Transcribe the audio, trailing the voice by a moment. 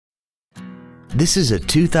This is a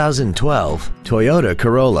 2012 Toyota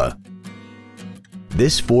Corolla.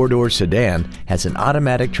 This four-door sedan has an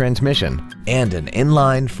automatic transmission and an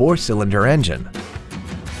inline four-cylinder engine.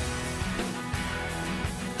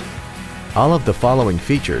 All of the following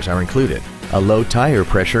features are included: a low tire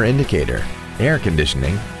pressure indicator, air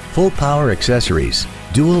conditioning, full power accessories,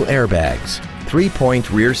 dual airbags, 3-point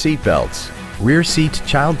rear seat belts, rear seat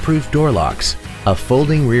child-proof door locks, a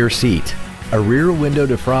folding rear seat, a rear window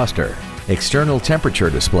defroster, external temperature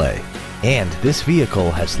display, and this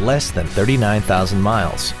vehicle has less than 39,000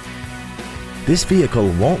 miles. This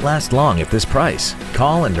vehicle won't last long at this price.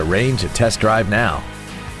 Call and arrange a test drive now.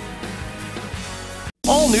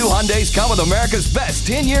 All new Hyundais come with America's best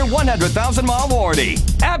 10-year, 100,000-mile warranty.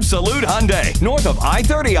 Absolute Hyundai, north of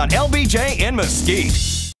I-30 on LBJ in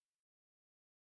Mesquite.